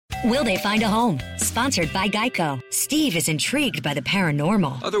Will they find a home? Sponsored by Geico. Steve is intrigued by the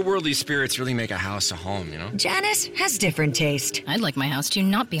paranormal. Otherworldly spirits really make a house a home, you know? Janice has different taste. I'd like my house to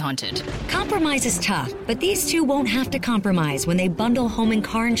not be haunted. Compromise is tough, but these two won't have to compromise when they bundle home and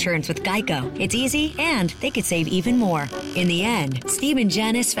car insurance with Geico. It's easy, and they could save even more. In the end, Steve and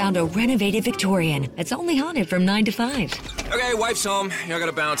Janice found a renovated Victorian that's only haunted from 9 to 5. Okay, wife's home. I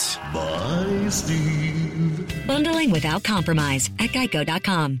gotta bounce. Bye, Steve. Bundling without compromise at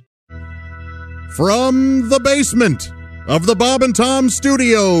geico.com. From the basement of the Bob and Tom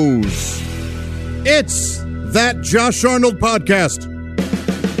Studios, it's That Josh Arnold Podcast.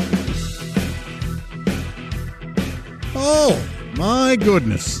 Oh, my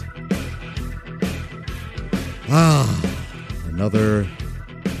goodness. Another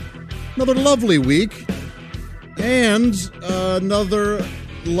lovely week, and another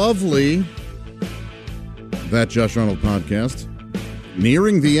lovely That Josh Arnold Podcast.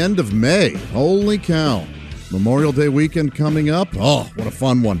 Nearing the end of May. Holy cow. Memorial Day weekend coming up. Oh, what a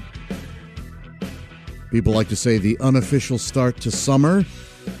fun one. People like to say the unofficial start to summer,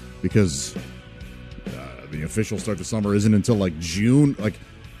 because the official start to summer isn't until like June.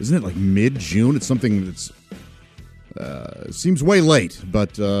 Isn't it like mid-June? It's something that's seems way late,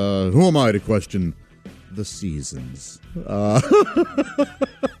 but who am I to question the seasons?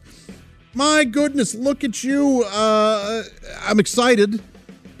 My goodness, look at you. I'm excited.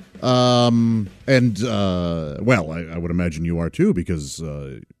 I would imagine you are too, because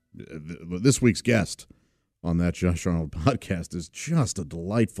this week's guest on That Josh Arnold Podcast is just a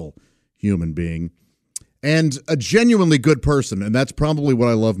delightful human being and a genuinely good person, and that's probably what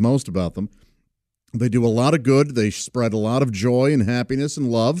I love most about them. They do a lot of good. They spread a lot of joy and happiness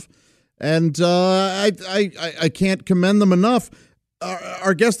and love, and I can't commend them enough.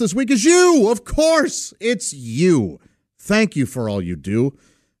 Our guest this week is you. Of course, it's you. Thank you for all you do.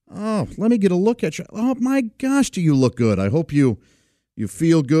 Oh, let me get a look at you. Oh, my gosh, do you look good. I hope you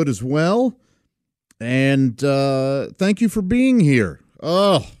feel good as well. And thank you for being here.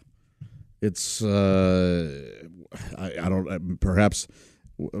 Oh, it's, I don't, perhaps,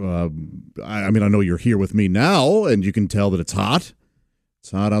 I know you're here with me now, and you can tell that it's hot.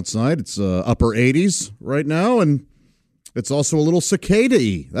 It's hot outside. It's upper 80s right now, and it's also a little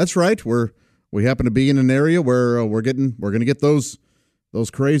cicada-y. That's right. We happen to be in an area where we're going to get those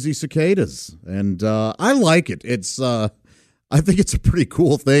crazy cicadas, and I like it. It's I think it's a pretty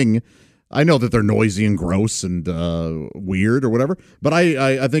cool thing. I know that they're noisy and gross and weird or whatever, but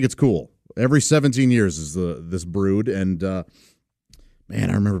I think it's cool. Every 17 years is this brood, and man,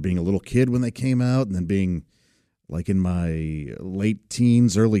 I remember being a little kid when they came out, and then being like in my late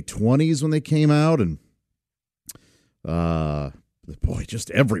teens, early 20s when they came out, and boy, just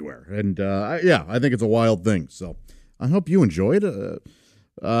everywhere. And I think it's a wild thing. So I hope you enjoy it.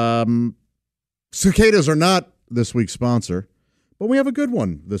 Cicadas are not this week's sponsor, but we have a good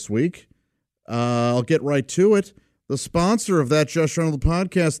one this week. I'll get right to it. The sponsor of That Josh Arnold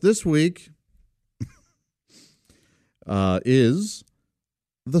Podcast this week is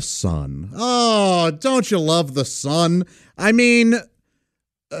the sun. Oh, don't you love the sun? I mean,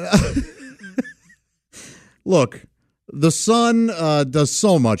 look. The sun does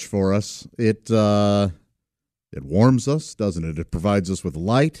so much for us. It warms us, doesn't it? It provides us with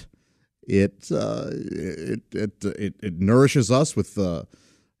light. It nourishes us with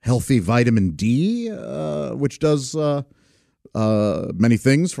healthy vitamin D, which does many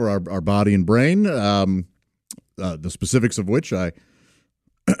things for our body and brain. The specifics of which I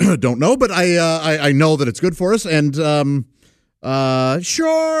don't know, but I know that it's good for us. And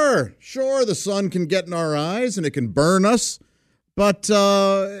sure, the sun can get in our eyes and it can burn us, but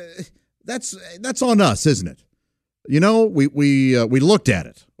that's on us, isn't it? You know, we looked at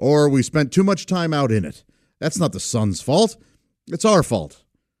it, or we spent too much time out in it. That's not the sun's fault. It's our fault.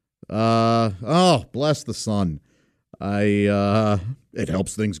 Bless the sun. It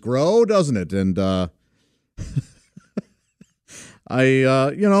helps things grow, doesn't it? And there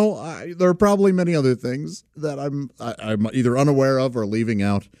are probably many other things that I'm either unaware of or leaving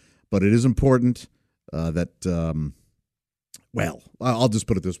out, but it is important that, I'll just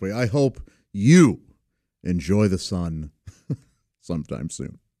put it this way. I hope you enjoy the sun sometime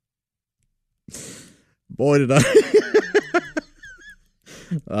soon. Boy, did I.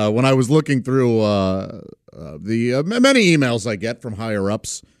 When I was looking through the many emails I get from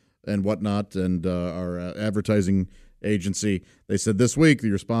higher-ups and whatnot, and our advertising agency, they said this week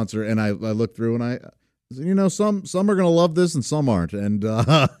your sponsor, and I looked through and I said, some are going to love this and some aren't, and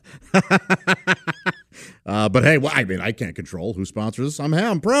but hey, I can't control who sponsors us.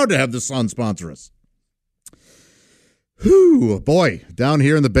 I'm proud to have the Sun sponsor us. Whew, boy, down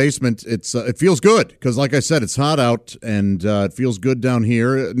here in the basement, it feels good because, like I said, it's hot out and it feels good down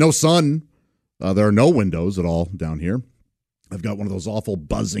here. No sun. There are no windows at all down here. I've got one of those awful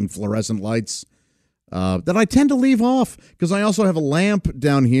buzzing fluorescent lights that I tend to leave off because I also have a lamp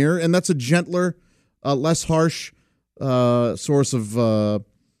down here, and that's a gentler, less harsh source of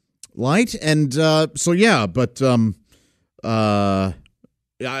light. And so, yeah, but we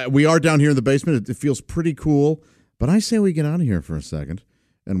are down here in the basement. It feels pretty cool. But I say we get out of here for a second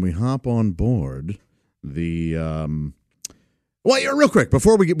and we hop on board the. Well, yeah, real quick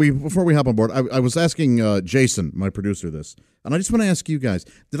before we hop on board, I was asking Jason, my producer, this, and I just want to ask you guys: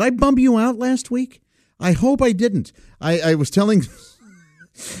 did I bum you out last week? I hope I didn't. I was telling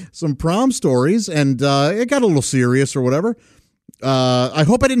some prom stories, and it got a little serious or whatever. I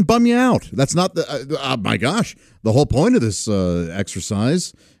hope I didn't bum you out. That's not the. My gosh, the whole point of this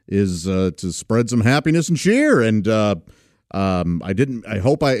exercise is to spread some happiness and cheer. And I didn't. I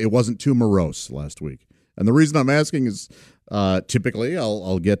hope it wasn't too morose last week. And the reason I'm asking is typically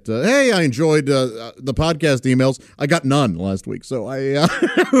I'll get hey, I enjoyed the podcast emails. I got none last week, so I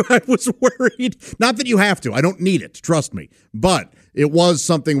I was worried. Not that you have to. I don't need it. Trust me. But it was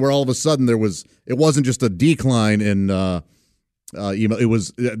something where all of a sudden it wasn't just a decline in email.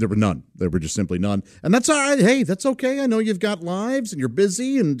 There were none. There were just simply none. And that's all right. Hey, that's okay. I know you've got lives and you're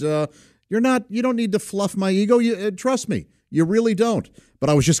busy and you don't need to fluff my ego. Trust me, you really don't. But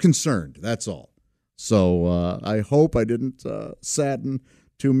I was just concerned. That's all. So I hope I didn't sadden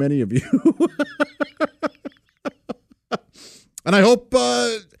too many of you. And I hope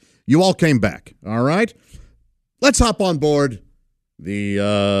you all came back. All right. Let's hop on board the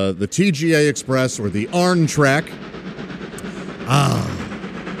TGA Express or the ARN track.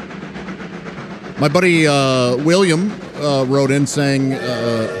 My buddy William wrote in saying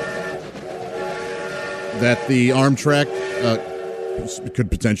that the ARN track could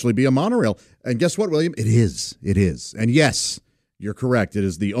potentially be a monorail. And guess what, William? It is. It is. And yes, you're correct. It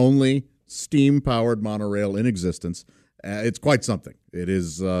is the only steam-powered monorail in existence. It's quite something. It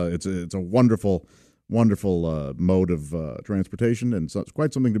is. It's a wonderful, wonderful mode of transportation, and so it's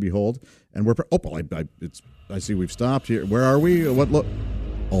quite something to behold. And we're I see we've stopped here. Where are we? What look?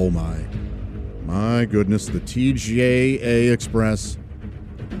 Oh my goodness! The TGA Express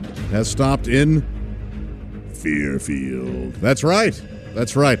has stopped in Fairfield. That's right.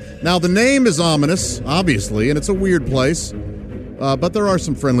 That's right. Now the name is ominous, obviously, and it's a weird place. But there are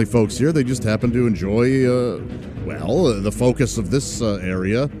some friendly folks here. They just happen to enjoy, the focus of this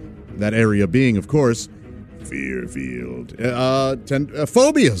area. That area being, of course, Fairfield.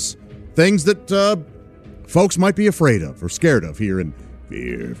 Phobias. Things that folks might be afraid of or scared of here in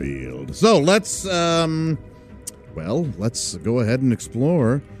Fairfield. So let's go ahead and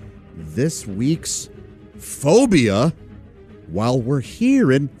explore this week's phobia while we're here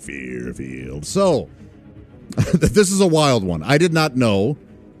in Fairfield. So this is a wild one. I did not know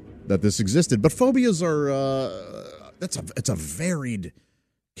that this existed, but phobias are it's a varied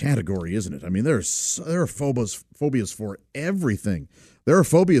category, isn't it? I mean, there are phobias for everything. There are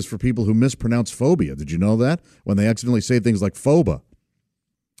phobias for people who mispronounce phobia. Did you know that? When they accidentally say things like phoba,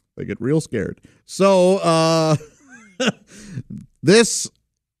 they get real scared. So this,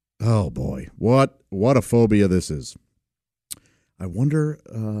 oh boy, what a phobia this is. I wonder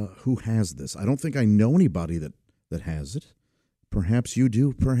who has this. I don't think I know anybody that has it. Perhaps you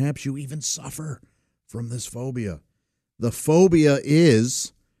do. Perhaps you even suffer from this phobia. The phobia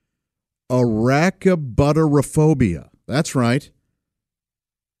is arachibutterophobia. That's right.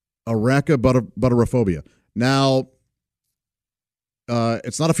 Arachibutterophobia. Now,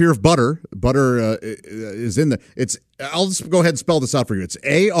 it's not a fear of butter. Butter is in there. I'll just go ahead and spell this out for you. It's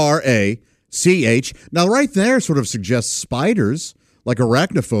ARACH. Now, right there sort of suggests spiders, like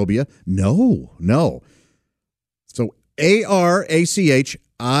arachnophobia. No. So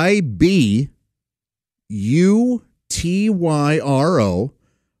ARACHIBUTYRO,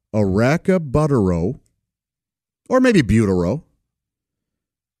 arachibuttero, or maybe butero,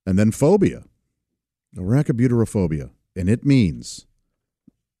 and then phobia. Arachibutterophobia. And it means,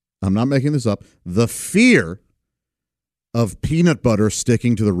 I'm not making this up, the fear of peanut butter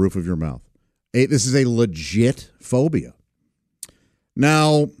sticking to the roof of your mouth. This is a legit phobia.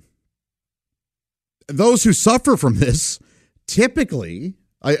 Now, those who suffer from this typically,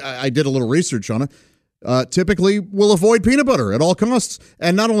 I did a little research on it, typically will avoid peanut butter at all costs.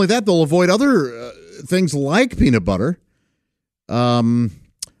 And not only that, they'll avoid other things like peanut butter.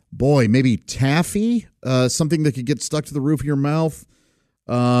 Maybe taffy, something that could get stuck to the roof of your mouth.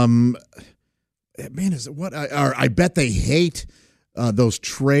 I bet they hate those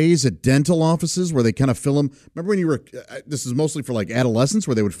trays at dental offices where they kind of fill them. Remember when you were, this is mostly for like adolescents,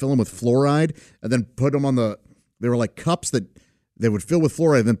 where they would fill them with fluoride and then put them on they were like cups that they would fill with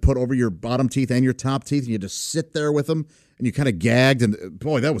fluoride and then put over your bottom teeth and your top teeth, and you just sit there with them and you kind of gagged, and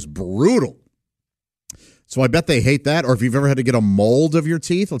boy, that was brutal. So I bet they hate that. Or if you've ever had to get a mold of your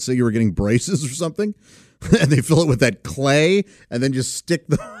teeth, let's say you were getting braces or something, and they fill it with that clay and then just stick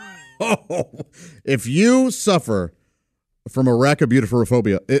the... If you suffer from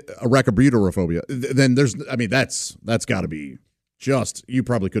arachibutyrophobia, then that's got to be just, you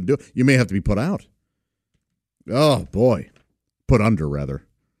probably couldn't do it. You may have to be put out. Oh, boy. Put under, rather.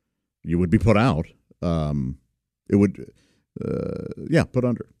 You would be put out. It would, put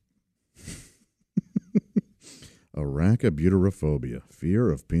under. Arachibutyrophobia,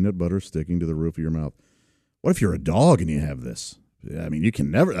 fear of peanut butter sticking to the roof of your mouth. What if you're a dog and you have this? I mean, you can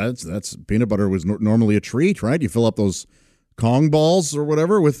never. That's peanut butter was normally a treat, right? You fill up those Kong balls or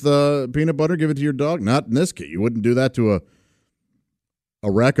whatever with peanut butter, give it to your dog. Not in this case. You wouldn't do that to a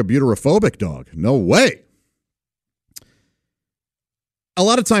arachibutyrophobic dog. No way. A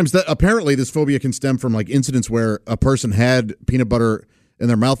lot of times, that apparently this phobia can stem from like incidents where a person had peanut butter in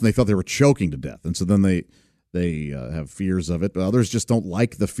their mouth and they felt they were choking to death, and so then they have fears of it. But others just don't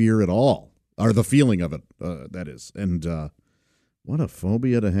like the fear at all, or the feeling of it. That is, and what a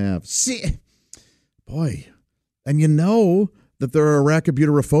phobia to have. See, boy, and you know that there are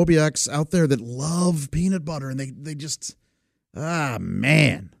arachibutyrophobiacs out there that love peanut butter, and they just,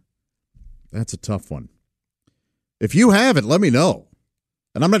 man, that's a tough one. If you have it, let me know.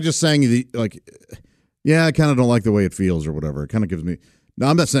 And I'm not just saying, I kind of don't like the way it feels or whatever. It kind of gives me... No,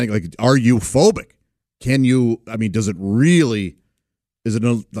 I'm not saying, like, are you phobic? Can you... I mean, does it really... Is it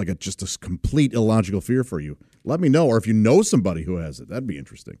just a complete illogical fear for you? Let me know. Or if you know somebody who has it, that'd be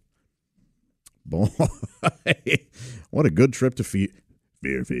interesting. Boy, what a good trip to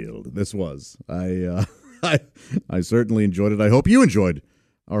Fairfield this was. I certainly enjoyed it. I hope you enjoyed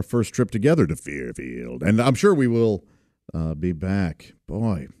our first trip together to Fairfield. And I'm sure we will... be back.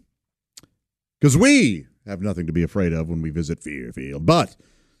 Boy. Because we have nothing to be afraid of when we visit Fairfield. But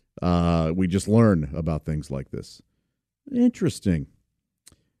we just learn about things like this. Interesting.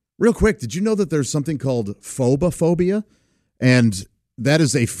 Real quick, did you know that there's something called phobophobia? And that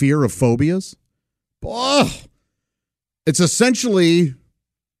is a fear of phobias? Oh, it's essentially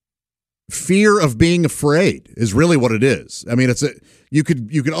fear of being afraid is really what it is. I mean, you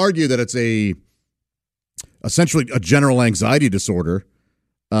could argue that it's essentially a general anxiety disorder.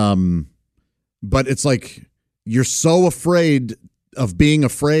 But it's like you're so afraid of being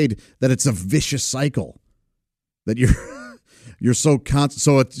afraid that it's a vicious cycle that you're so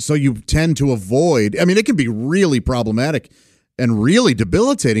you tend to avoid. I mean, it can be really problematic and really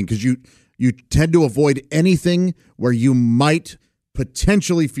debilitating because you tend to avoid anything where you might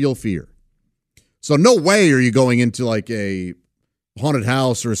potentially feel fear. So no way are you going into like a haunted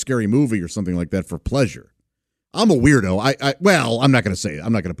house or a scary movie or something like that for pleasure. I'm a weirdo. I'm not going to say it.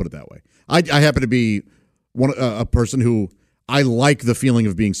 I'm not going to put it that way. I happen to be a person who I like the feeling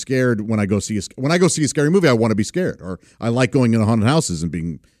of being scared when I go see a scary movie. I want to be scared, or I like going into haunted houses and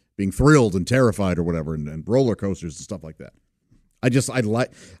being thrilled and terrified or whatever, and roller coasters and stuff like that. It's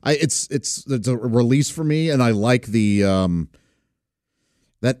a release for me, and I like the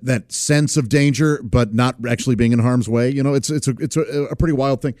that sense of danger, but not actually being in harm's way. You know, it's a pretty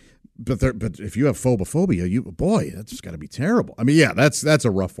wild thing. But if you have phobophobia, that's got to be terrible. I mean, yeah, that's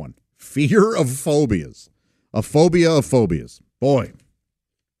a rough one. Fear of phobias, a phobia of phobias. Boy.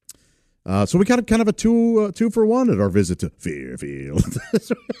 So we got kind of a two for one at our visit to Fairfield.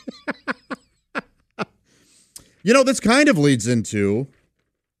 You know, this kind of leads into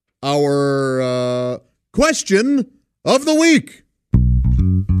our question of the week.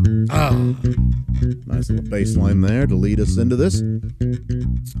 Nice little bass line there to lead us into this.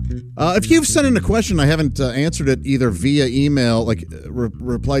 If you've sent in a question, I haven't answered it either via email, like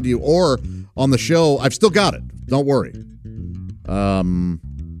replied to you, or on the show, I've still got it. Don't worry.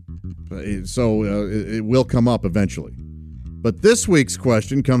 So it will come up eventually. But this week's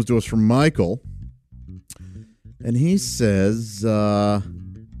question comes to us from Michael. And he says, I'm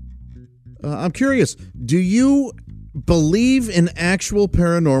curious, do you believe in actual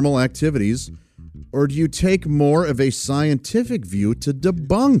paranormal activities, or do you take more of a scientific view to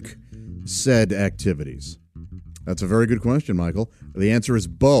debunk said activities? That's a very good question, Michael. The answer is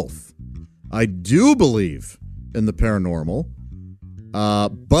both. I do believe in the paranormal,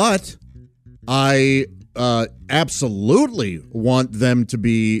 but I absolutely want them to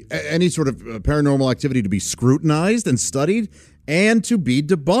be, any sort of paranormal activity to be scrutinized and studied and to be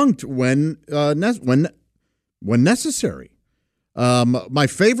debunked when necessary. My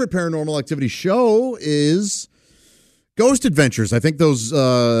favorite Paranormal Activity show is Ghost Adventures. I think those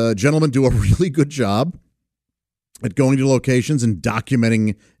gentlemen do a really good job at going to locations and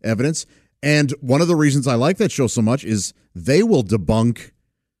documenting evidence. And one of the reasons I like that show so much is they will debunk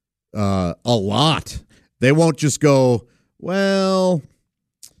a lot. They won't just go, well,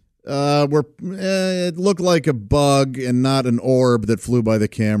 it looked like a bug and not an orb that flew by the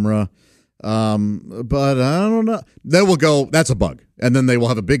camera. But I don't know. They will go, that's a bug. And then they will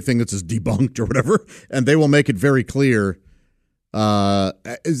have a big thing that says debunked or whatever. And they will make it very clear.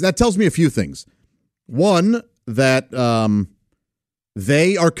 That tells me a few things. One, that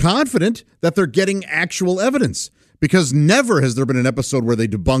they are confident that they're getting actual evidence, because never has there been an episode where they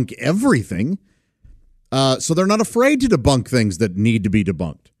debunk everything. So they're not afraid to debunk things that need to be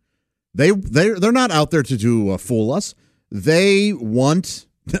debunked. They're not out there to fool us. They want,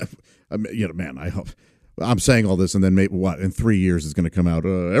 man, I hope I'm saying all this, and then maybe in 3 years it's going to come out.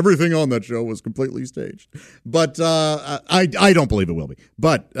 Everything on that show was completely staged, but I don't believe it will be.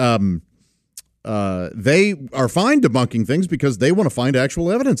 But they are fine debunking things because they want to find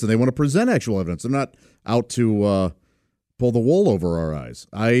actual evidence and they want to present actual evidence. They're not out to pull the wool over our eyes.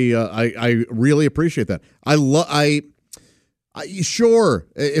 I really appreciate that. Sure,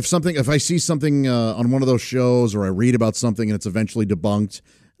 if I see something on one of those shows or I read about something and it's eventually debunked,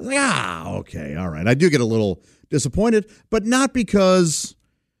 I'm like, okay, all right. I do get a little disappointed, but not because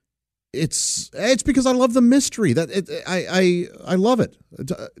it's because I love the mystery. I love it.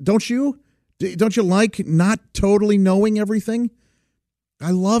 Don't you? Don't you like not totally knowing everything?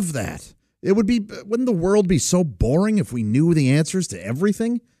 I love that. Wouldn't the world be so boring if we knew the answers to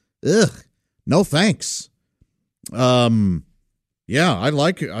everything? Ugh. No thanks. Yeah, I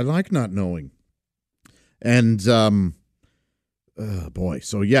like not knowing. And boy,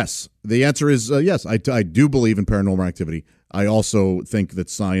 so yes, the answer is yes. I do believe in paranormal activity. I also think that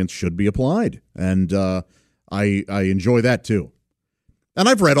science should be applied, and I enjoy that too. And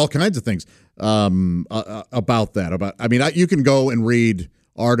I've read all kinds of things about that. You can go and read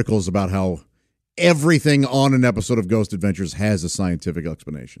articles about how everything on an episode of Ghost Adventures has a scientific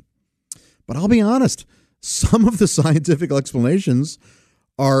explanation. But I'll be honest, some of the scientific explanations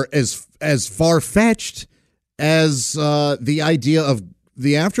are as far-fetched as the idea of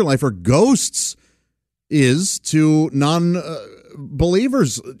the afterlife or ghosts is to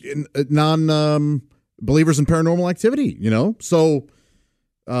non-believers in paranormal activity, So,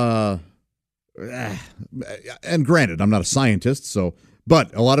 and granted, I'm not a scientist,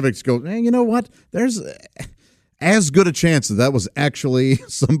 but a lot of it goes, you know what? There's as good a chance that was actually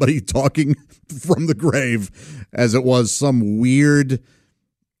somebody talking from the grave as it was some weird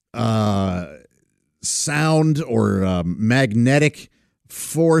sound or magnetic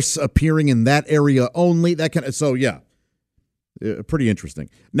force appearing in that area only. So yeah, pretty interesting.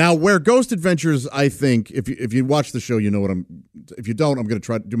 Now, where Ghost Adventures, I think, if you watch the show, you know what if you don't, I'm going to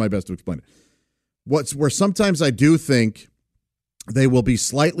try to do my best to explain it. Where sometimes I do think they will be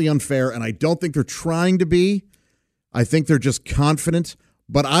slightly unfair, and I don't think they're trying to be. I think they're just confident,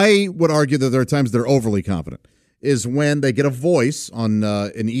 but I would argue that there are times they're overly confident, is when they get a voice on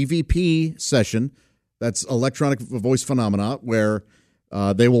an EVP session, that's electronic voice phenomena, where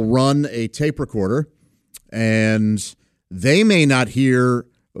they will run a tape recorder, and they may not hear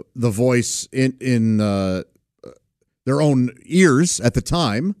the voice in their own ears at the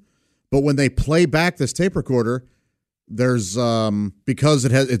time, but when they play back this tape recorder, there's because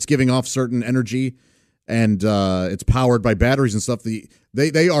it's giving off certain energy and it's powered by batteries and stuff.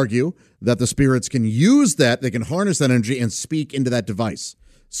 They argue that the spirits can use that, they can harness that energy and speak into that device.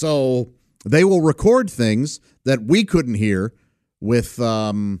 So they will record things that we couldn't hear with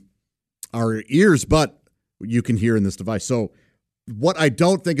our ears, but you can hear in this device. So what I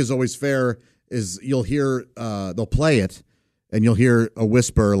don't think is always fair is you'll hear, they'll play it, and you'll hear a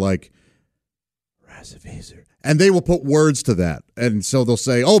whisper like, Razavizer, and they will put words to that. And so they'll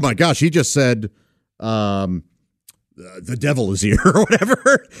say, oh my gosh, he just said, the devil is here or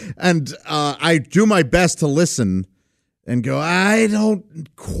whatever. And I do my best to listen and go, I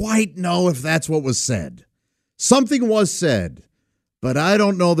don't quite know if that's what was said. Something was said, but I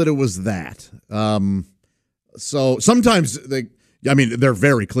don't know that it was that. So sometimes they're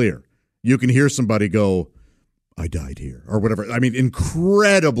very clear. You can hear somebody go, I died here or whatever.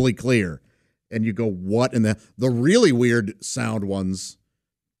 Incredibly clear. And you go, what? And the really weird sound ones,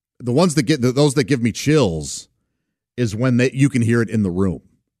 the ones that those that give me chills, is when you can hear it in the room,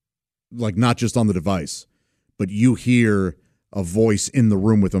 like not just on the device, but you hear a voice in the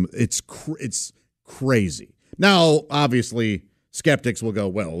room with them. It's crazy. Now, obviously, Skeptics will go,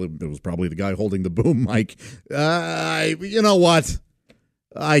 well, it was probably the guy holding the boom mic. You know what?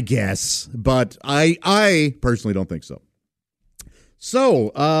 I guess. But I personally don't think so.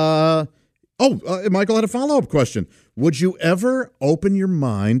 So, Michael had a follow-up question. Would you ever open your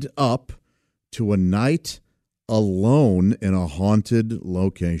mind up to a night alone in a haunted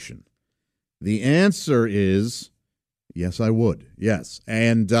location? The answer is yes, I would. Yes.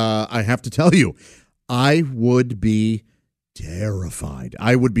 And I have to tell you, I would be terrified.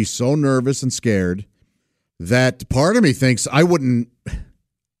 I would be so nervous and scared that part of me thinks I wouldn't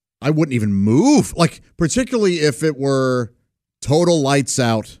even move. Like, particularly if it were total lights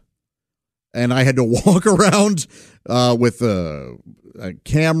out and I had to walk around with a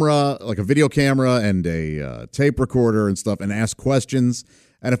camera, like a video camera and a tape recorder and stuff, and ask questions.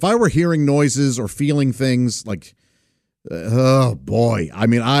 And if I were hearing noises or feeling things, like, oh boy, I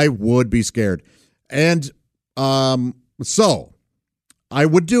mean, I would be scared. And so I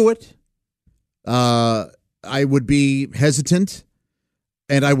would do it. I would be hesitant,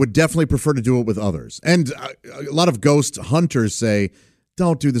 and I would definitely prefer to do it with others. And a lot of ghost hunters say,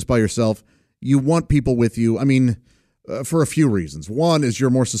 don't do this by yourself. You want people with you. I mean, for a few reasons. One is you're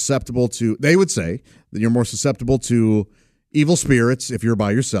more susceptible to, they would say, that you're more susceptible to evil spirits if you're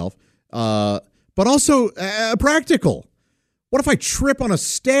by yourself. But also practical. What if I trip on a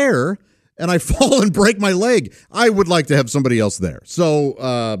stair and I fall and break my leg? I would like to have somebody else there. So,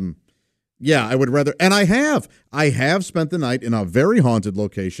 yeah, I would rather, and I have spent the night in a very haunted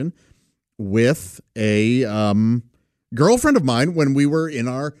location with a girlfriend of mine when we were in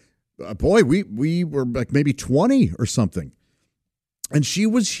our, we were like maybe 20 or something. And she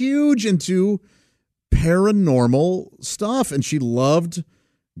was huge into paranormal stuff, and she loved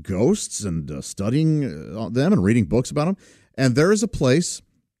ghosts and studying them and reading books about them. And there is a place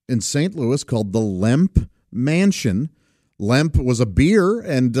in St. Louis called the Lemp Mansion. Lemp was a beer,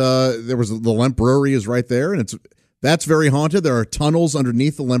 and there was the Lemp Brewery is right there, and that's very haunted. There are tunnels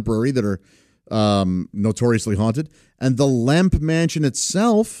underneath the Lemp Brewery that are notoriously haunted, and the Lemp Mansion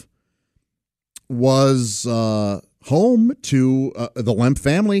itself was home to the Lemp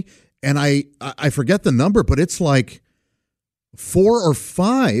family, and I forget the number, but it's like 4 or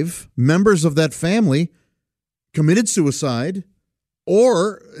 5 members of that family committed suicide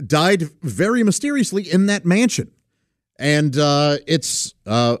or died very mysteriously in that mansion. And it's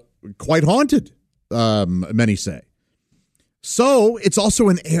quite haunted, many say. So it's also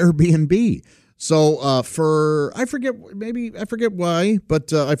an Airbnb. So I forget why,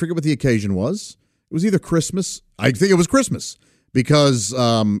 but I forget what the occasion was. It was either Christmas. I think it was Christmas because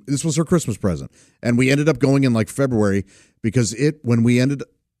this was her Christmas present. And we ended up going in like February because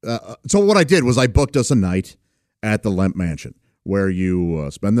so what I did was I booked us a night at the Lemp Mansion where you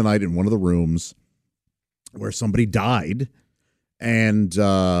spend the night in one of the rooms where somebody died, and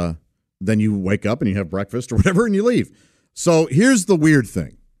then you wake up and you have breakfast or whatever and you leave. So here's the weird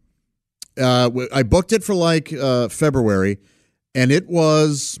thing. I booked it for like February, and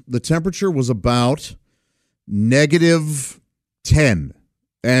the temperature was about -10,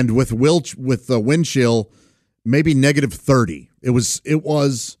 and with the wind chill, maybe -30. It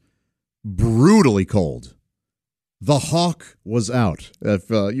was brutally cold. The hawk was out.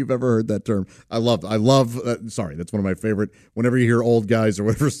 If you've ever heard that term, I love. Sorry, that's one of my favorite. Whenever you hear old guys or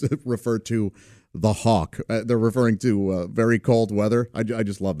whatever refer to the hawk, they're referring to very cold weather. I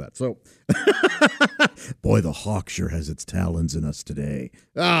just love that. So, boy, the hawk sure has its talons in us today.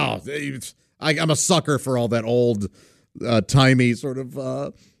 Oh, I'm a sucker for all that old, timey sort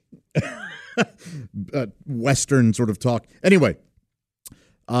of Western sort of talk. Anyway,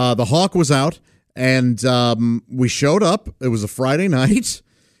 the hawk was out. And we showed up. It was a Friday night,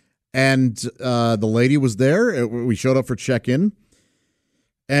 and the lady was there. We showed up for check-in,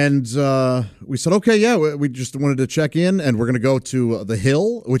 and we said, okay, yeah, we just wanted to check in, and we're going to go to the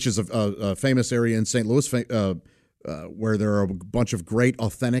Hill, which is a famous area in St. Louis where there are a bunch of great,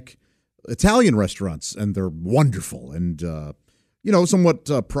 authentic Italian restaurants, and they're wonderful, and somewhat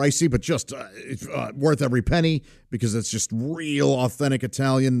pricey, but just worth every penny because it's just real authentic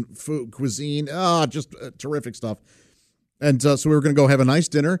Italian food cuisine. Just terrific stuff. And so we were going to go have a nice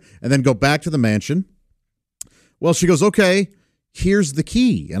dinner and then go back to the mansion. Well, she goes, okay, here's the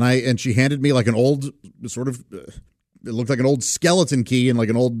key. And she handed me like an old sort of, it looked like an old skeleton key in like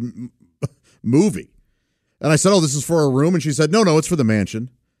an old movie. And I said, oh, this is for a room. And she said, no, it's for the mansion.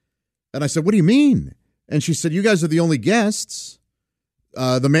 And I said, what do you mean? And she said, you guys are the only guests.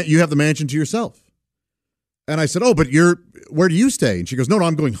 You have the mansion to yourself. And I said, oh, but where do you stay? And she goes, no,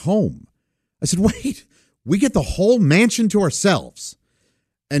 I'm going home. I said, wait, we get the whole mansion to ourselves.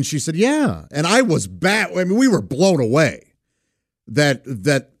 And she said, yeah. And I was we were blown away.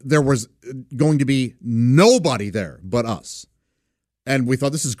 that there was going to be nobody there but us. And we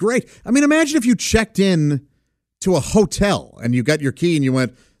thought, this is great. I mean, imagine if you checked in to a hotel and you got your key and they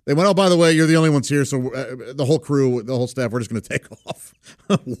went, oh, by the way, you're the only ones here, so the whole crew, the whole staff, we're just going to take off.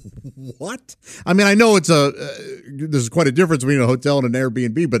 What? I mean, I know there's quite a difference between a hotel and an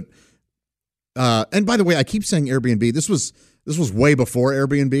Airbnb, but and by the way, I keep saying Airbnb. This was way before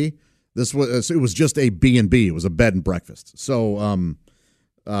Airbnb. It was just a B&B. It was a bed and breakfast. So,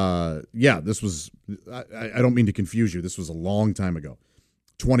 this was. I don't mean to confuse you. This was a long time ago,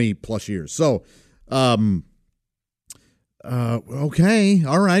 20 plus years. So, okay,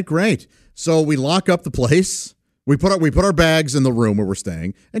 all right, great. So we lock up the place. We put our bags in the room where we're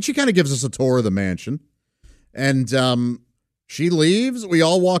staying, and she kind of gives us a tour of the mansion, and she leaves. We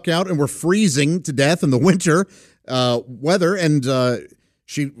all walk out, and we're freezing to death in the winter weather, and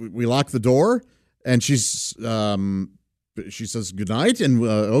we lock the door, and she says goodnight, and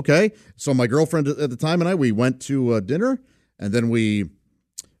okay. So my girlfriend at the time and we went to dinner, and then we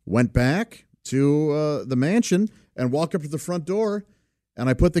went back to the mansion and walk up to the front door, and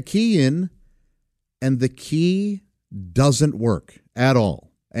I put the key in, and the key doesn't work at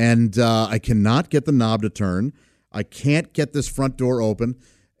all. And I cannot get the knob to turn. I can't get this front door open,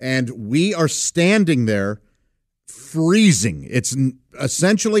 and we are standing there freezing. It's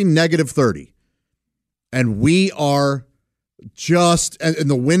essentially -30, and we are and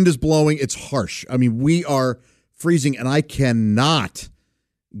the wind is blowing. It's harsh. I mean, we are freezing, and I cannot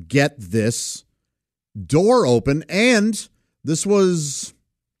get this door open. And this was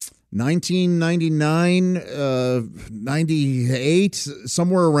 1999, 98,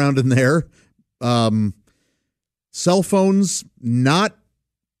 somewhere around in there. Cell phones, not,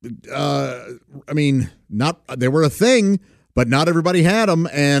 they were a thing, but not everybody had them.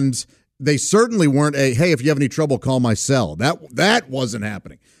 And they certainly weren't hey, if you have any trouble, call my cell. That wasn't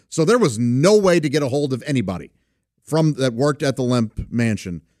happening. So there was no way to get a hold of anybody that worked at the Lemp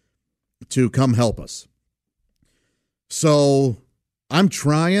Mansion to come help us. So I'm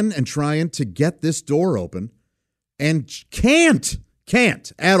trying to get this door open and can't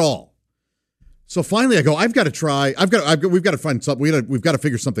at all. So finally I go, I've got to try. We've got to find something. We've got to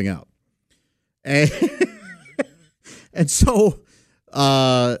figure something out. And so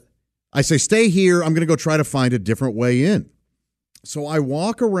I say, stay here. I'm going to go try to find a different way in. So I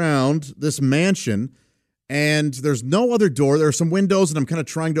walk around this mansion, and there's no other door. There are some windows, and I'm kind of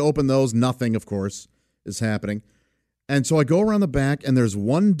trying to open those. Nothing, of course, is happening. And so I go around the back, and there's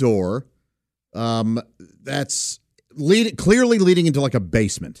one door that's clearly leading into like a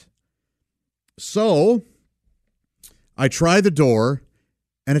basement. So I try the door,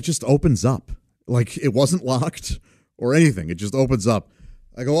 and it just opens up. Like it wasn't locked or anything. It just opens up.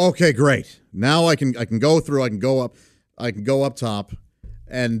 I go, okay, great. Now I can go through. I can go up top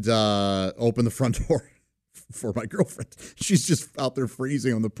and open the front door for my girlfriend. She's just out there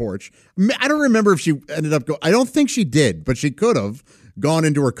freezing on the porch. I don't remember if she ended up I don't think she did, but she could have gone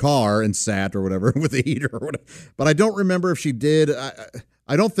into her car and sat or whatever with the heater or whatever. But I don't remember if she did.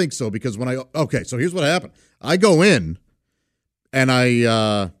 I don't think so, because so here's what happened. I go in and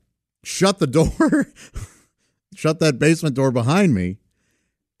I shut the door, shut that basement door behind me.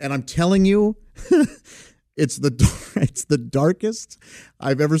 And I'm telling you, it's the darkest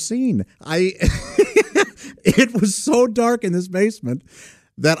I've ever seen. It was so dark in this basement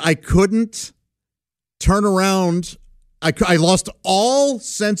that I couldn't turn around. I lost all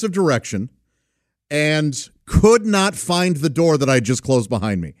sense of direction and could not find the door that I just closed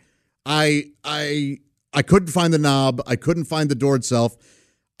behind me. I couldn't find the knob. I couldn't find the door itself.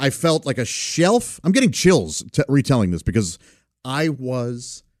 I felt like a shelf. I'm getting chills retelling this because I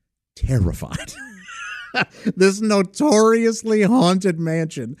was terrified. This notoriously haunted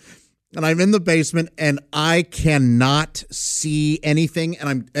mansion, and I'm in the basement, and I cannot see anything.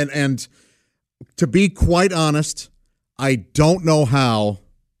 And to be quite honest, I don't know how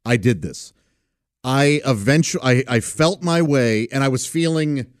I did this. I felt my way, and I was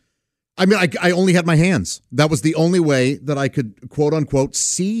feeling. I mean, I only had my hands. That was the only way that I could, quote unquote,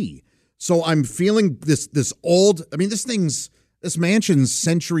 see. So I'm feeling this old. I mean, this mansion's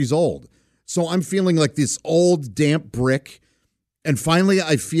centuries old. So I'm feeling like this old damp brick. And finally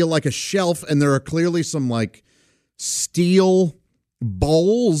I feel like a shelf, and there are clearly some like steel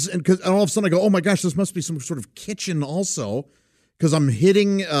bowls. And all of a sudden I go, oh my gosh, this must be some sort of kitchen also. Because I'm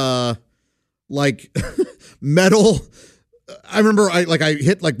hitting like metal. I remember I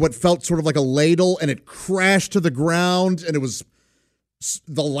hit like what felt sort of like a ladle, and it crashed to the ground, and it was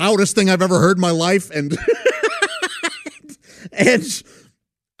the loudest thing I've ever heard in my life. And and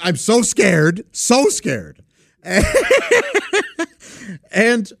I'm so scared.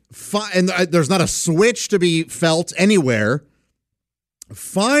 And there's not a switch to be felt anywhere.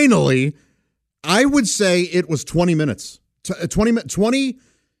 Finally, I would say it was 20 minutes. 20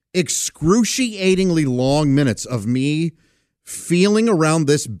 excruciatingly long minutes of me feeling around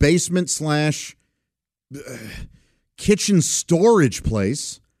this basement / kitchen storage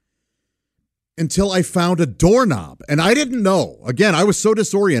place until I found a doorknob. And I didn't know. Again, I was so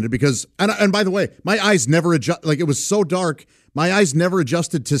disoriented because, and by the way, my eyes never adjust. Like, it was so dark, my eyes never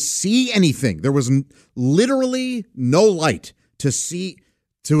adjusted to see anything. There was literally no light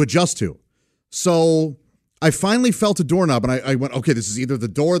to adjust to. So I finally felt a doorknob, and I went, okay, this is either the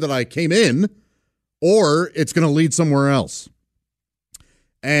door that I came in or it's going to lead somewhere else.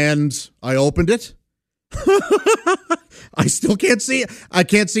 And I opened it. I still can't see. I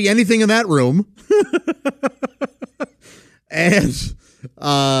can't see anything in that room. And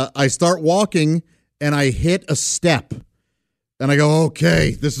I start walking, and I hit a step. And I go,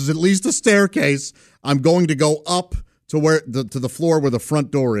 okay, this is at least a staircase. I'm going to go up to the floor where the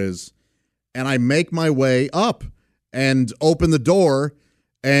front door is. And I make my way up and open the door,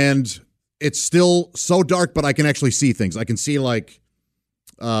 and it's still so dark, but I can actually see things. I can see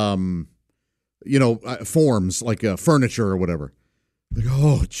forms like furniture or whatever. Like,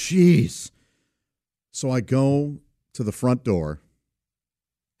 oh, jeez. So I go to the front door,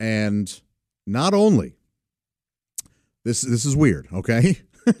 and not only this is weird, okay?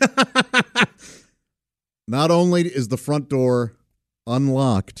 Not only is the front door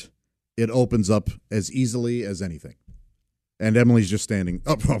unlocked, it opens up as easily as anything. And Emily's just standing.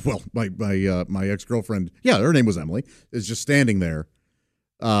 Oh, well, my ex-girlfriend, yeah, her name was Emily, is just standing there.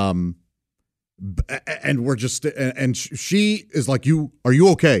 And we're just, and she is like, are you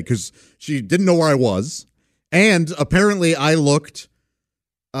okay? Because she didn't know where I was. And apparently I looked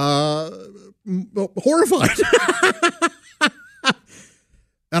horrified.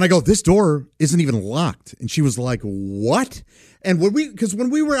 And I go, this door isn't even locked. And she was like, what? And when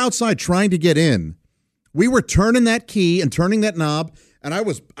we were outside trying to get in, we were turning that key and turning that knob. And I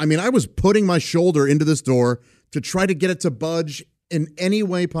was putting my shoulder into this door to try to get it to budge in any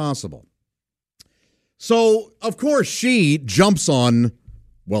way possible. So, of course, she jumps on,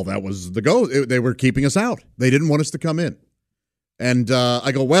 well, that was the go. They were keeping us out. They didn't want us to come in. And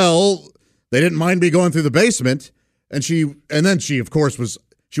I go, well, they didn't mind me going through the basement. And then she, of course,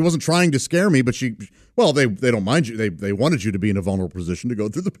 she wasn't trying to scare me, but they don't mind you. They wanted you to be in a vulnerable position to go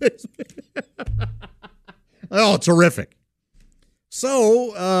through the basement. Oh, terrific.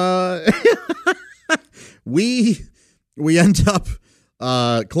 So, we end up,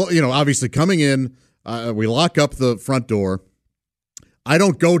 obviously coming in. We lock up the front door. I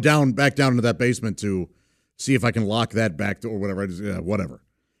don't go back down into that basement to see if I can lock that back door or whatever. Whatever.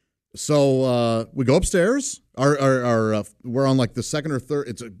 So we go upstairs. We're on like the second or third.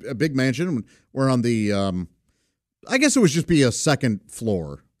 It's a big mansion. We're on the, I guess it would just be a second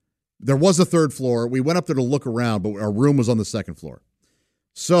floor. There was a third floor. We went up there to look around, but our room was on the second floor.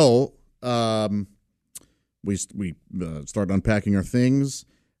 So we started unpacking our things,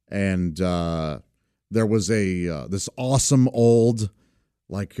 and there was this awesome old,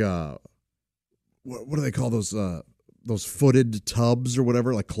 like, what do they call those footed tubs or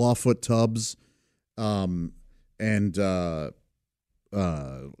whatever, like clawfoot tubs. I'm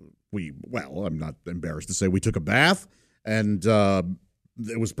not embarrassed to say we took a bath, and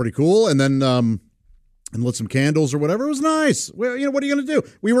it was pretty cool. And then and lit some candles or whatever. It was nice. Well, what are you going to do?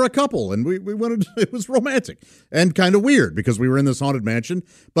 We were a couple, and we wanted. It was romantic and kind of weird because we were in this haunted mansion.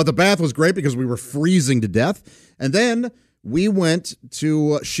 But the bath was great because we were freezing to death. And then we went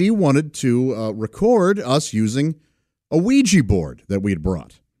to. She wanted to record us using a Ouija board that we had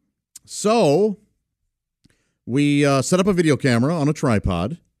brought. So we set up a video camera on a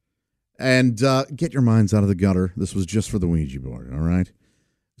tripod, and get your minds out of the gutter. This was just for the Ouija board, all right?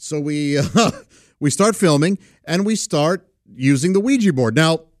 So we start filming, and we start using the Ouija board.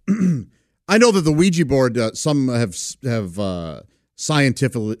 Now, I know that the Ouija board, some have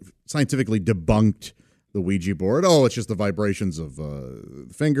scientifically debunked the Ouija board. Oh, it's just the vibrations of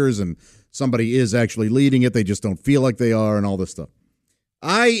fingers, and somebody is actually leading it. They just don't feel like they are, and all this stuff.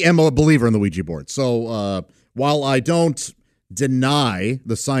 I am a believer in the Ouija board. So while I don't deny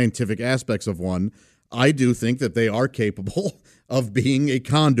the scientific aspects of one, I do think that they are capable of being a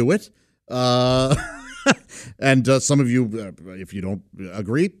conduit. And some of you, if you don't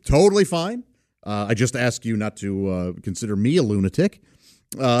agree, totally fine. I just ask you not to consider me a lunatic,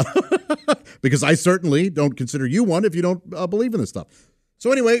 because I certainly don't consider you one if you don't believe in this stuff.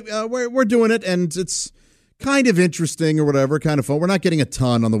 So anyway, we're doing it, and it's kind of interesting or whatever, kind of fun. We're not getting a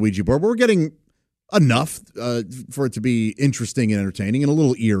ton on the Ouija board. We're getting enough for it to be interesting and entertaining and a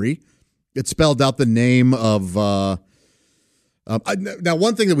little eerie. It spelled out the name of. Now,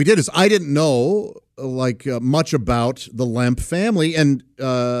 one thing that we did is I didn't know much about the Lemp family, and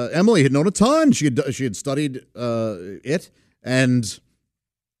Emily had known a ton. She had studied it, and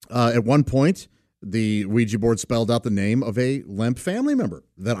at one point, the Ouija board spelled out the name of a Lemp family member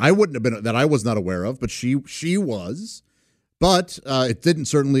that I was not aware of, but she was. But it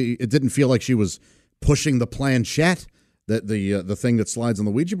didn't feel like she was pushing the planchette, that the thing that slides on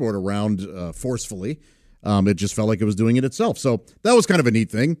the Ouija board around forcefully. It just felt like it was doing it itself. So that was kind of a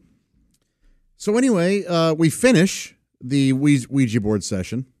neat thing. So anyway, we finish the Ouija board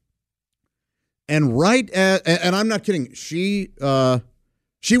session, and and I'm not kidding, she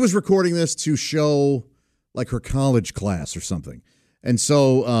was recording this to show like her college class or something. And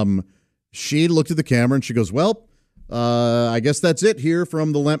so she looked at the camera and she goes, well, I guess that's it here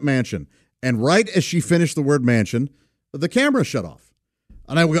from the Lemp Mansion. And right as she finished the word mansion, the camera shut off.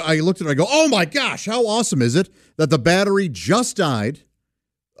 And I looked at her, I go, oh my gosh, how awesome is it that the battery just died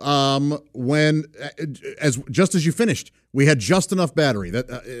just as you finished. We had just enough battery.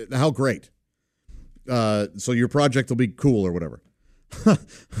 How great. So your project will be cool or whatever.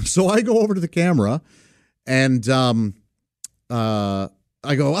 So I go over to the camera and I go,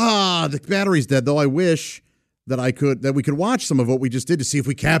 the battery's dead, though I wish that we could watch some of what we just did to see if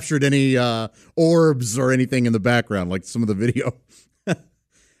we captured any orbs or anything in the background, like some of the video.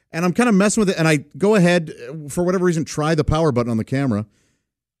 And I'm kind of messing with it, and I go ahead, for whatever reason, try the power button on the camera.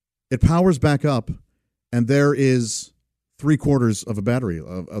 It powers back up, and there is 3/4 of a battery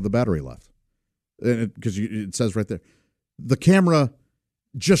of the battery left, because it says right there. The camera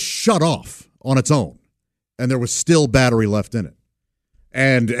just shut off on its own, and there was still battery left in it.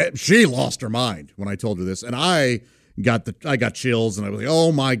 And she lost her mind when I told her this, and I got chills, and I was like,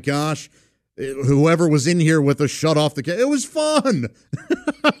 "Oh my gosh, whoever was in here with us shut off the camera. It was fun."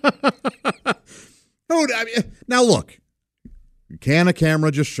 Now look, can a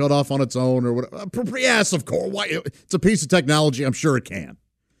camera just shut off on its own or whatever? Yes, of course. Why? It's a piece of technology. I'm sure it can.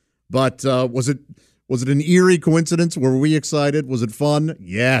 But was it an eerie coincidence? Were we excited? Was it fun?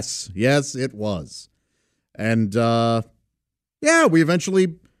 Yes, it was. And we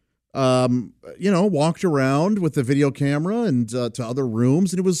eventually, walked around with the video camera and to other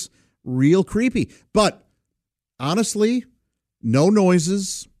rooms, and it was real creepy. But honestly, no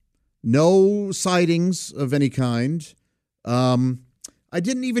noises, no sightings of any kind. I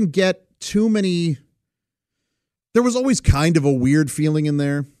didn't even get too many. There was always kind of a weird feeling in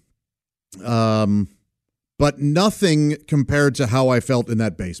there. But nothing compared to how I felt in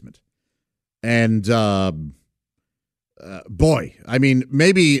that basement. And boy, I mean,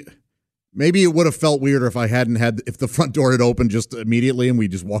 maybe it would have felt weirder if the front door had opened just immediately and we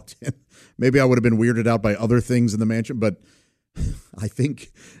just walked in. Maybe I would have been weirded out by other things in the mansion, but I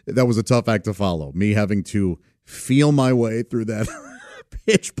think that was a tough act to follow. Me having to feel my way through that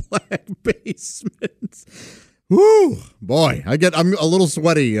pitch black basement. Woo, boy, I'm a little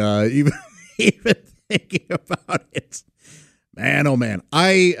sweaty even thinking about it. Man, oh man.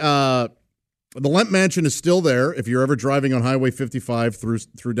 The Lemp Mansion is still there. If you're ever driving on Highway 55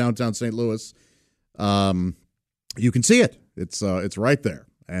 through downtown St. Louis, you can see it. It's right there,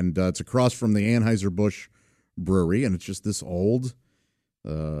 and it's across from the Anheuser-Busch Brewery, and it's just this old,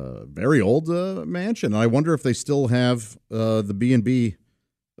 very old mansion. I wonder if they still have the B&B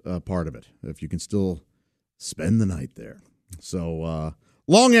part of it. If you can still spend the night there. So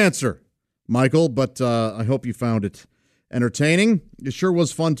long answer, Michael, but I hope you found it entertaining. It sure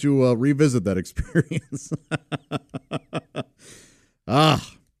was fun to revisit that experience.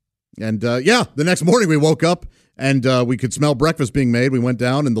 The next morning we woke up and we could smell breakfast being made. We went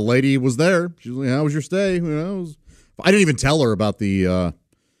down and the lady was there. She was like, "How was your stay?" I didn't even tell her about the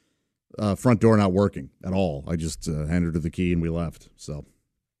front door not working at all. I just handed her the key and we left. So,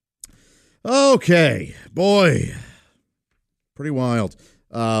 okay, boy, pretty wild.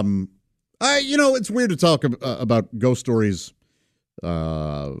 It's weird to talk about ghost stories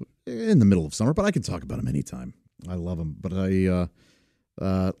in the middle of summer, but I can talk about them anytime. I love them. But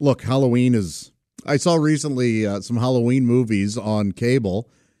look, Halloween is. I saw recently some Halloween movies on cable.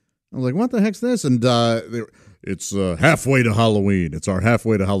 I was like, "What the heck's this?" And it's halfway to Halloween. It's our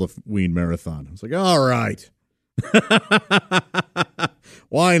halfway to Halloween marathon. I was like, "All right,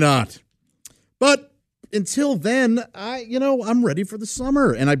 why not?" But until then, I'm ready for the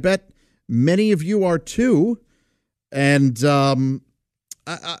summer, and I bet many of you are too. And I'll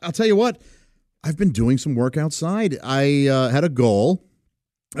tell you what, I've been doing some work outside. I had a goal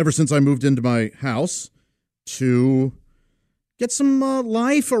ever since I moved into my house to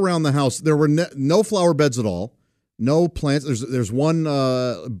life around the house. There were no flower beds at all, no plants. There's one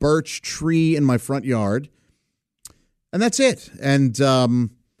birch tree in my front yard, and that's it. And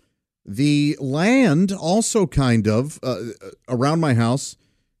the land also kind of around my house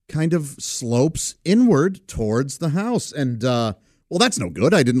kind of slopes inward towards the house. And, well, that's no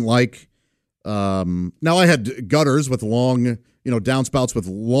good. I didn't like, now I had gutters with long, downspouts with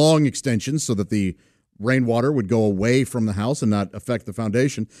long extensions so that the rainwater would go away from the house and not affect the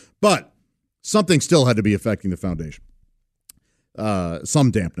foundation. But something still had to be affecting the foundation.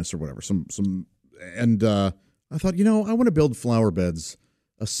 Some dampness or whatever. And I thought, I want to build flower beds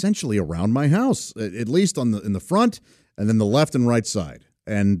essentially around my house, at least in the front and then the left and right side.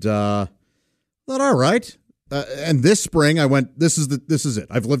 And thought, all right. And this spring I went, this is it.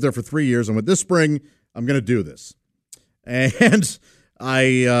 I've lived there for 3 years. I went, this spring I'm going to do this. And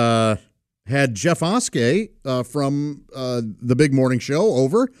I had Jeff Oskey from the Big Morning Show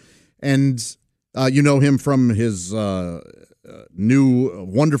over, and you know him from his new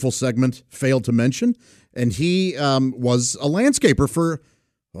wonderful segment, Failed to Mention, and he was a landscaper for,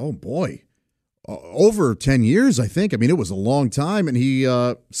 oh boy, over 10 years, I think. I mean, it was a long time, and he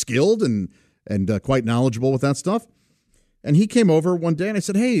skilled and quite knowledgeable with that stuff. And he came over one day, and I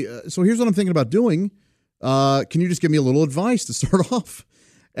said, hey, so here's what I'm thinking about doing. Can you just give me a little advice to start off?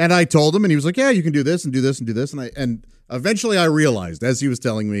 And I told him, and he was like, yeah, you can do this and do this and do this. And eventually I realized, as he was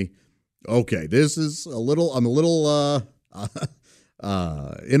telling me, okay, this is I'm a little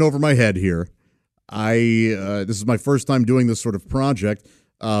in over my head here. This is my first time doing this sort of project.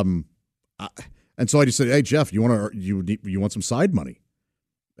 And so I just said, hey, Jeff, you want some side money?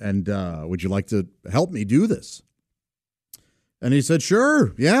 And would you like to help me do this? And he said,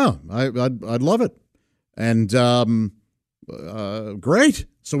 sure. Yeah, I'd love it. And great.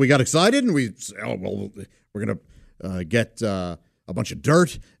 So we got excited, and we said, oh, well, we're going to get a bunch of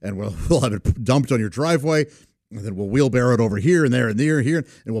dirt, and we'll have it dumped on your driveway, and then we'll wheelbarrow it over here and there and there and here,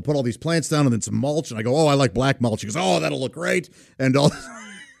 and we'll put all these plants down and then some mulch. And I go, oh, I like black mulch. He goes, oh, that'll look great. And all.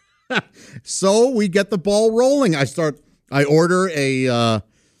 So we get the ball rolling. I order a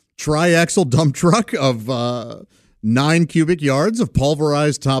tri-axle dump truck of 9 cubic yards of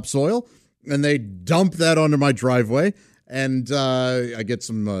pulverized topsoil, and they dump that onto my driveway. And I get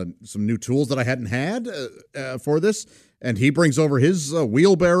some new tools that I hadn't had for this. And he brings over his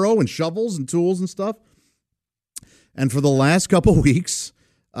wheelbarrow and shovels and tools and stuff. And for the last couple weeks,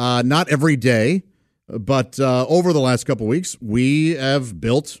 not every day, but over the last couple weeks, we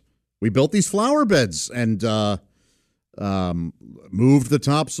built these flower beds and moved the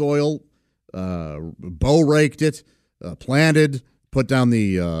topsoil, bow raked it, planted, put down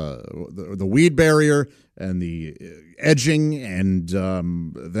the weed barrier and the edging, and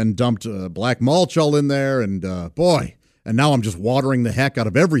then dumped black mulch all in there, and boy, and now I'm just watering the heck out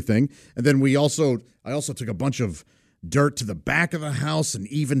of everything. And then I also took a bunch of dirt to the back of the house and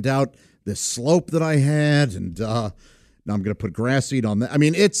evened out this slope that I had, and now I'm going to put grass seed on that. I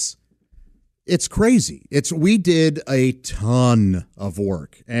mean, it's crazy. We did a ton of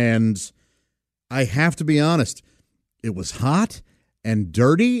work, and I have to be honest, it was hot and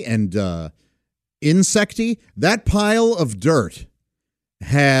dirty and insecty. That pile of dirt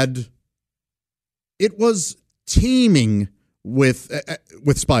it was teeming with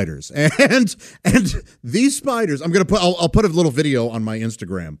spiders, and these spiders. I'll put a little video on my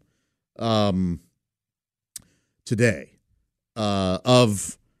Instagram today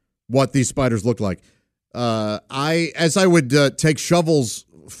of what these spiders look like. As I would take shovels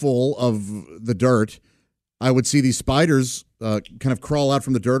full of the dirt, I would see these spiders kind of crawl out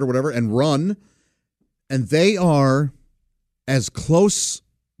from the dirt or whatever and run, and they are as close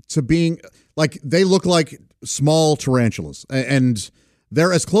to being like, they look like small tarantulas, and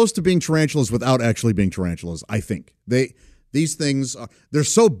they're as close to being tarantulas without actually being tarantulas. I think these things they're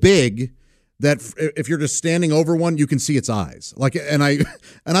so big that if you're just standing over one, you can see its eyes. Like, and I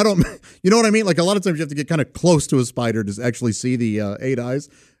don't, you know what I mean? Like, a lot of times you have to get kind of close to a spider to actually see the 8 eyes.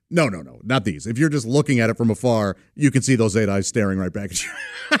 No, not these. If you're just looking at it from afar, you can see those 8 eyes staring right back at you.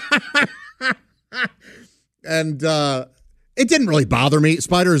 And it didn't really bother me.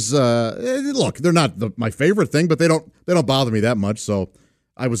 Spiders, look, they're not my favorite thing, but they don't bother me that much. So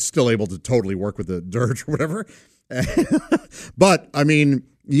I was still able to totally work with the dirt or whatever. But I mean,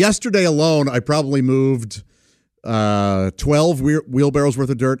 yesterday alone, I probably moved 12 wheelbarrows worth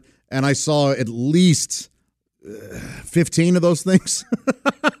of dirt, and I saw at least 15 of those things.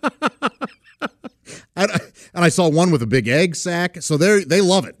 And I saw one with a big egg sack. So they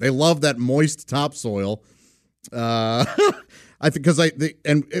love it. They love that moist topsoil. I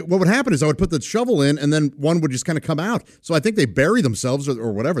What would happen is I would put the shovel in, and then one would just kind of come out. So I think they bury themselves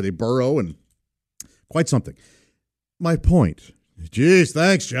or whatever. They burrow, and quite something. My point. Geez,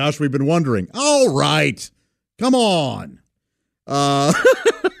 thanks, Josh. We've been wondering. All right, come on. My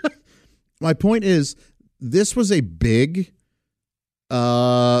point is, this was a pretty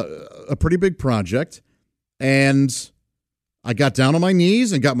big project, and I got down on my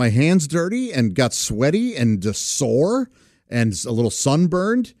knees and got my hands dirty and got sweaty and sore and a little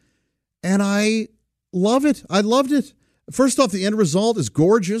sunburned, and I love it. I loved it. First off, the end result is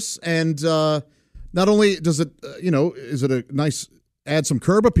gorgeous, and not only does it, is it a nice, add some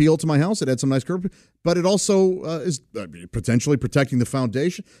curb appeal to my house, it adds some nice curb, but it also is potentially protecting the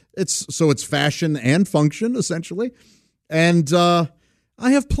foundation. It's fashion and function, essentially. And I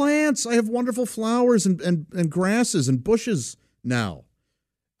have plants. I have wonderful flowers and grasses and bushes now.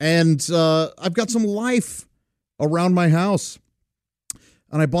 And I've got some life around my house.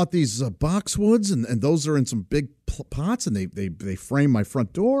 And I bought these boxwoods, and those are in some big pots, and they frame my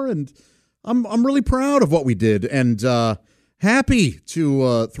front door. And I'm really proud of what we did, and happy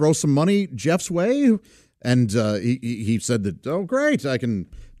to throw some money Jeff's way. And he said that, oh, great, I can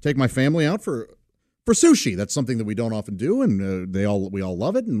take my family out for sushi. That's something that we don't often do, and we all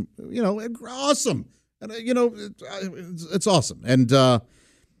love it, and awesome. And it's awesome, and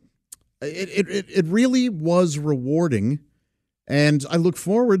it really was rewarding, and I look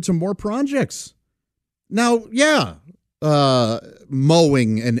forward to more projects. Now,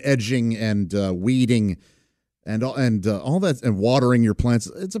 mowing and edging and weeding and all that, and watering your plants,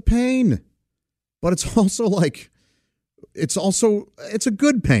 it's a pain, but it's also it's a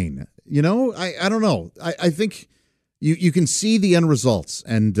good pain. I don't know. I think you can see the end results,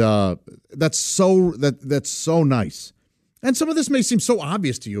 and that's so nice. And some of this may seem so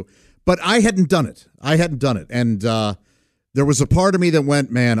obvious to you, but I hadn't done it. And there was a part of me that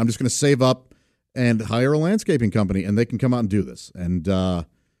went, man, I'm just going to save up and hire a landscaping company, and they can come out and do this. And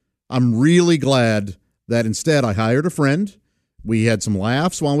I'm really glad that instead I hired a friend. We had some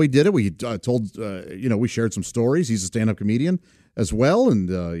laughs while we did it. We we shared some stories. He's a stand-up comedian as well, and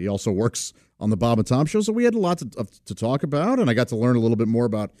he also works on the Bob and Tom Show. So we had a lot to talk about, and I got to learn a little bit more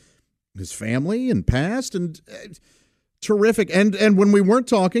about his family and past, and terrific. And when we weren't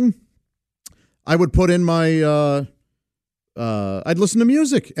talking, I would put in my I'd listen to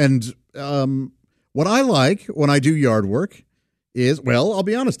music. And what I like when I do yard work is, well, I'll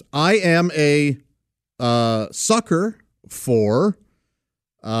be honest, I am a sucker for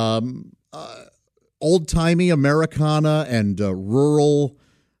old-timey Americana and rural,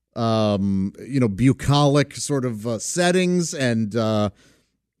 bucolic sort of settings. And I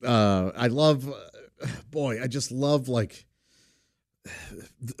love, I just love,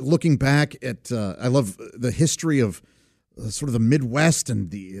 looking back at, I love the history of sort of the Midwest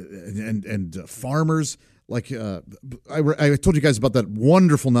and farmers. I told you guys about that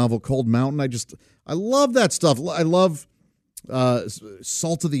wonderful novel, Cold Mountain. I love that stuff. I love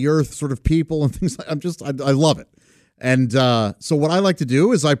salt of the earth sort of people and things. I love it. And so what I like to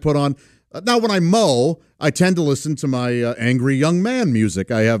do is I put on, now when I mow, I tend to listen to my angry young man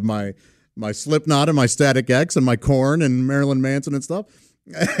music. I have my Slipknot and my Static X and my Korn and Marilyn Manson and stuff.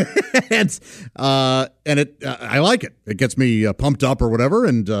 and I like it. It gets me pumped up or whatever,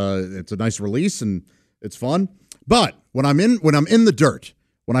 and it's a nice release and it's fun. But when I'm in the dirt,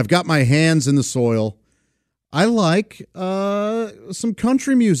 when I've got my hands in the soil, I like some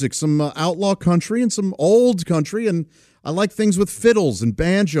country music, some outlaw country and some old country, and I like things with fiddles and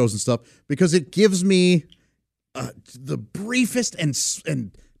banjos and stuff because it gives me the briefest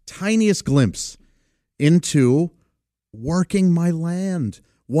and tiniest glimpse into working my land,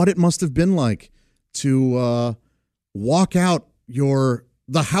 what it must have been like to walk out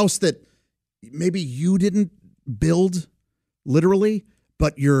the house that maybe you didn't build literally,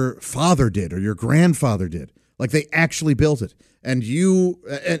 but your father did or your grandfather did. Like they actually built it, and you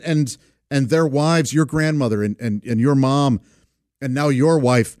and their wives, your grandmother and your mom, and now your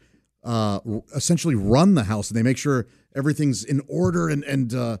wife, essentially run the house, and they make sure everything's in order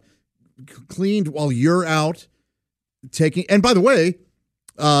and cleaned while you're out taking. And by the way,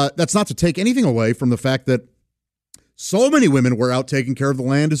 that's not to take anything away from the fact that so many women were out taking care of the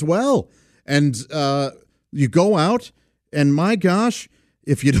land as well. And you go out, and my gosh,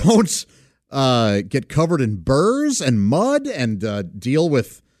 if you don't get covered in burrs and mud and deal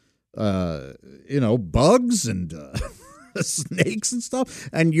with, bugs and snakes and stuff,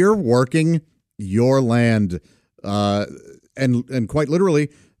 and you're working your land, and quite literally,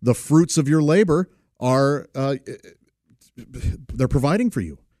 the fruits of your labor are they're providing for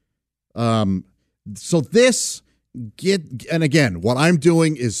you. So this and again, what I'm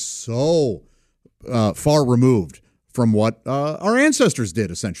doing is so far removed from what our ancestors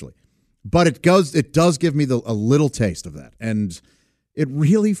did, essentially. But it does give me a little taste of that, and it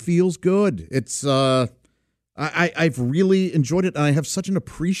really feels good. It's I've really enjoyed it, and I have such an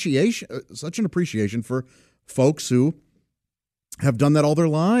appreciation for folks who have done that all their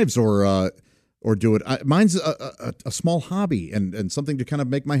lives, or do it. Mine's a small hobby and something to kind of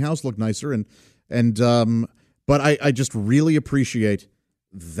make my house look nicer, but I just really appreciate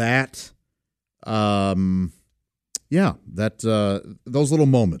that. Those little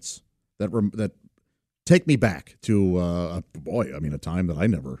moments that take me back to a time that I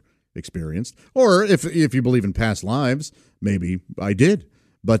never experienced, or if you believe in past lives, maybe I did,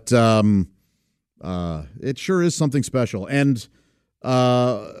 but it sure is something special. And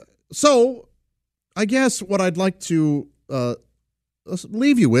so I guess what I'd like to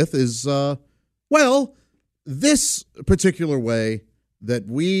leave you with is this particular way that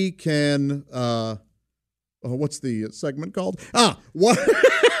we can what's the segment called? What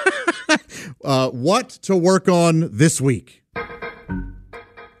what to work on this week.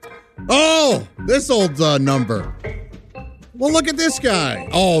 Oh, this old number. Well, look at this guy.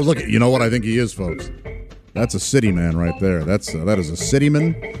 Oh, look at, you know what I think he is, folks? That's a city man right there. That is a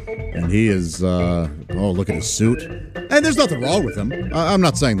cityman, and he is. Look at his suit. And there's nothing wrong with him. I'm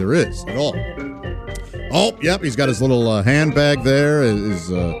not saying there is at all. Oh, yep, he's got his little handbag there. Is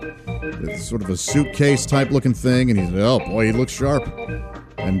sort of a suitcase type looking thing, and he's he looks sharp.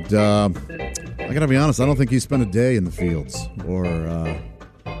 And I gotta be honest, I don't think he spent a day in the fields or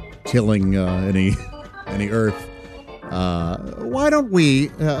tilling any earth. Why don't we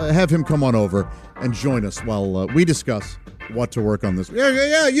have him come on over and join us while we discuss what to work on this?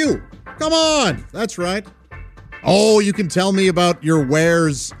 Yeah, you. Come on. That's right. Oh, you can tell me about your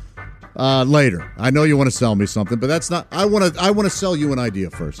wares later. I know you want to sell me something, but that's not. I want to sell you an idea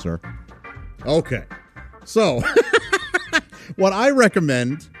first, sir. Okay. So, what I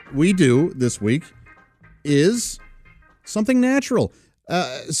recommend we do this week is something natural.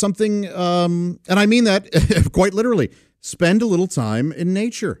 Something, and I mean that quite literally, spend a little time in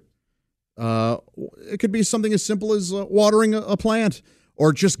nature. It could be something as simple as watering a plant,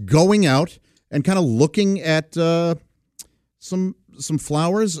 or just going out and kind of looking at some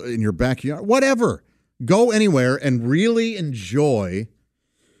flowers in your backyard, whatever. Go anywhere and really enjoy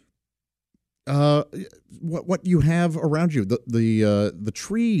what you have around you, the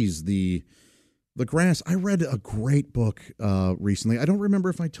trees, the grass. I read a great book recently. I don't remember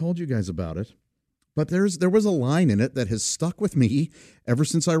if I told you guys about it, but there was a line in it that has stuck with me ever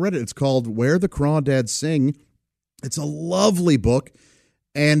since I read it. It's called Where the Crawdads Sing. It's a lovely book.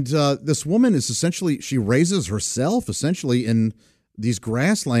 And this woman is she raises herself essentially in these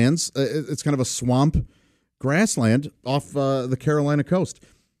grasslands. It's kind of a swamp grassland off the Carolina coast.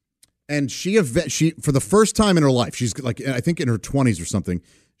 And she for the first time in her life, she's like, I think in her 20s or something,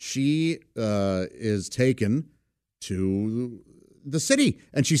 she is taken to the city,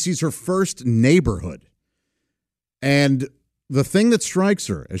 and she sees her first neighborhood. And the thing that strikes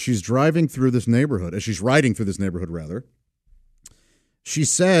her as she's riding through this neighborhood, rather, she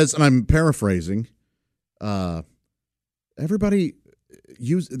says, and I'm paraphrasing, everybody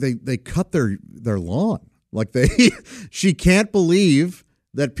they cut their lawn. Like she can't believe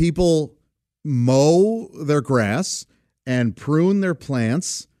that people mow their grass and prune their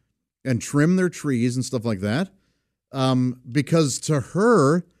plants and trim their trees and stuff like that, because to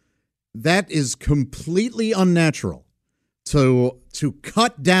her, that is completely unnatural to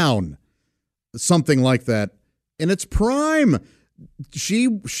cut down something like that in its prime.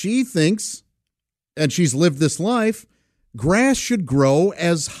 She thinks, and she's lived this life, grass should grow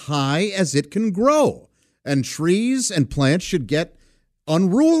as high as it can grow, and trees and plants should get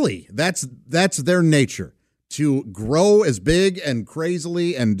unruly. That's their nature, to grow as big and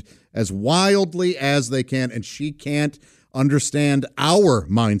crazily and as wildly as they can. And she can't understand our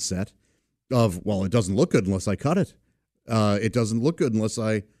mindset of, well, it doesn't look good unless I cut it. It doesn't look good unless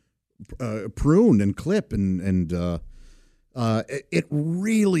I prune and clip. And it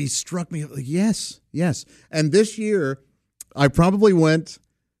really struck me. Yes. And this year, I probably went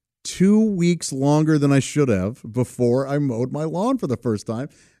 2 weeks longer than I should have before I mowed my lawn for the first time,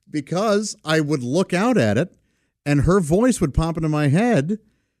 because I would look out at it and her voice would pop into my head,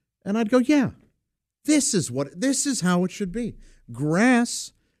 and I'd go, yeah, this is how it should be.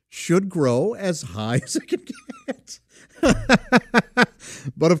 Grass should grow as high as it can get.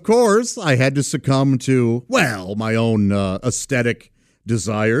 But of course, I had to succumb to, my own aesthetic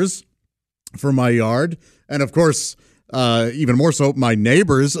desires for my yard. And of course, Even more so, my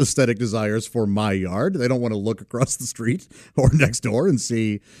neighbors' aesthetic desires for my yard. They don't want to look across the street or next door and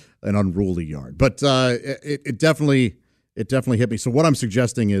see an unruly yard. But it definitely hit me. So what I'm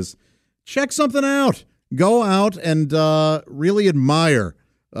suggesting is check something out. Go out and really admire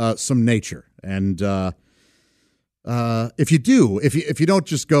some nature. And if you do, if you don't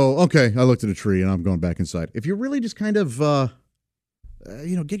just go, okay, I looked at a tree and I'm going back inside. If you really just kind of,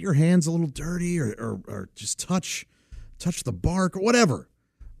 get your hands a little dirty or just touch the bark or whatever.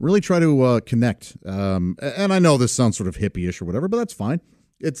 Really try to connect. And I know this sounds sort of hippie-ish or whatever, but that's fine.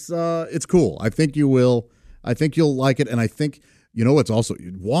 It's cool. I think you will. I think you'll like it. And I think, it's also,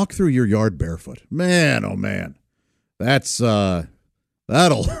 walk through your yard barefoot. Man, oh man. That's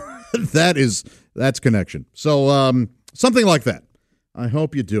that's connection. So something like that. I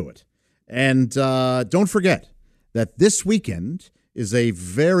hope you do it. And don't forget that this weekend is a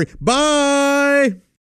very... Bye!